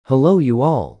Hello you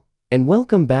all, and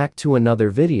welcome back to another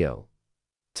video.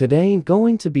 Today I'm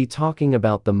going to be talking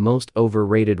about the most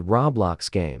overrated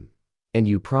Roblox game. And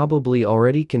you probably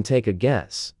already can take a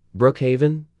guess.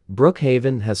 Brookhaven.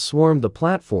 Brookhaven has swarmed the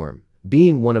platform,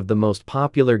 being one of the most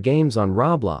popular games on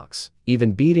Roblox,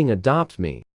 even beating Adopt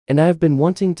Me. And I've been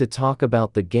wanting to talk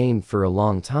about the game for a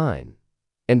long time.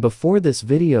 And before this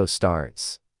video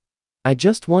starts, I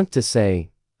just want to say,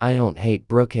 I don't hate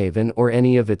Brookhaven or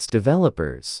any of its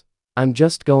developers. I'm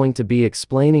just going to be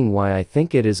explaining why I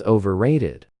think it is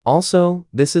overrated. Also,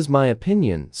 this is my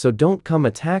opinion, so don't come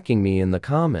attacking me in the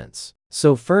comments.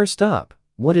 So first up,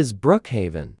 what is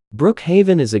Brookhaven?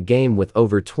 Brookhaven is a game with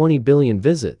over 20 billion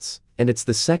visits, and it's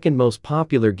the second most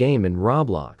popular game in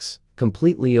Roblox,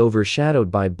 completely overshadowed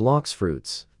by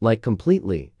Bloxfruits. Like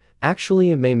completely.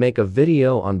 Actually, I may make a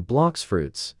video on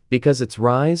Bloxfruits, because its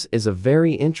rise is a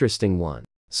very interesting one.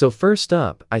 So first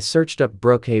up, I searched up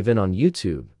Brookhaven on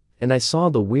YouTube, and I saw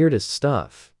the weirdest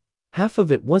stuff. Half of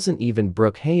it wasn't even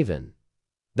Brookhaven.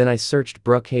 Then I searched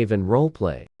Brookhaven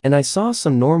roleplay, and I saw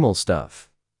some normal stuff.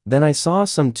 Then I saw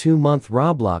some 2-month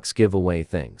Roblox giveaway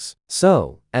things.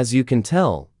 So, as you can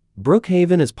tell,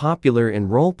 Brookhaven is popular in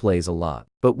roleplays a lot.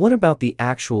 But what about the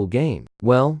actual game?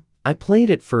 Well, I played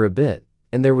it for a bit,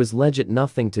 and there was legit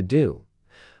nothing to do.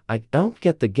 I don't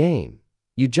get the game.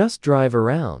 You just drive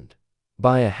around,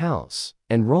 buy a house,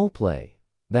 and roleplay.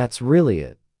 That's really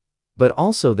it. But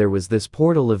also there was this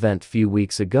portal event few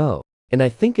weeks ago, and I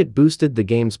think it boosted the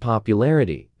game's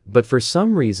popularity. But for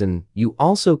some reason, you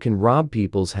also can rob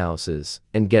people's houses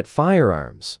and get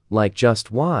firearms. Like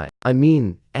just why? I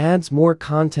mean, adds more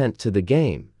content to the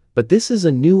game. But this is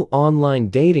a new online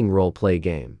dating roleplay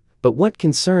game. But what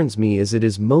concerns me is it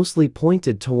is mostly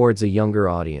pointed towards a younger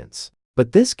audience.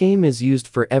 But this game is used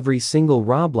for every single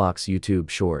Roblox YouTube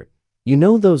short. You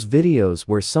know those videos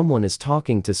where someone is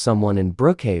talking to someone in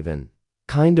Brookhaven,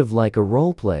 kind of like a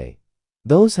roleplay?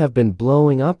 Those have been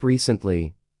blowing up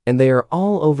recently, and they are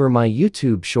all over my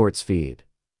YouTube Shorts feed.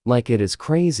 Like it is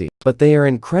crazy, but they are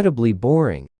incredibly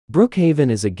boring. Brookhaven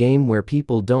is a game where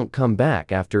people don't come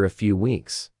back after a few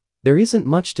weeks. There isn't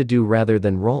much to do rather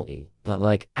than roleplay, but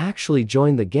like actually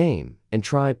join the game and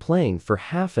try playing for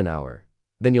half an hour.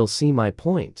 Then you'll see my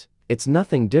point. It's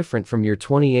nothing different from your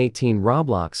 2018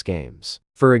 Roblox games.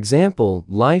 For example,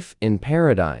 Life in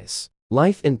Paradise.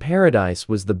 Life in Paradise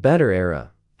was the better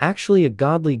era, actually a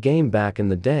godly game back in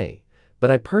the day, but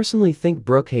I personally think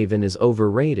Brookhaven is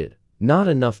overrated. Not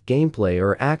enough gameplay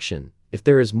or action. If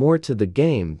there is more to the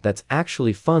game that's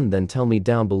actually fun, then tell me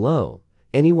down below.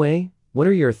 Anyway, what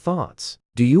are your thoughts?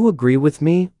 Do you agree with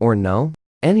me or no?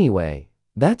 Anyway,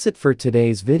 that's it for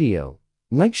today's video.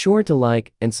 Make sure to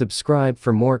like and subscribe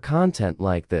for more content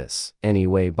like this.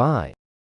 Anyway, bye.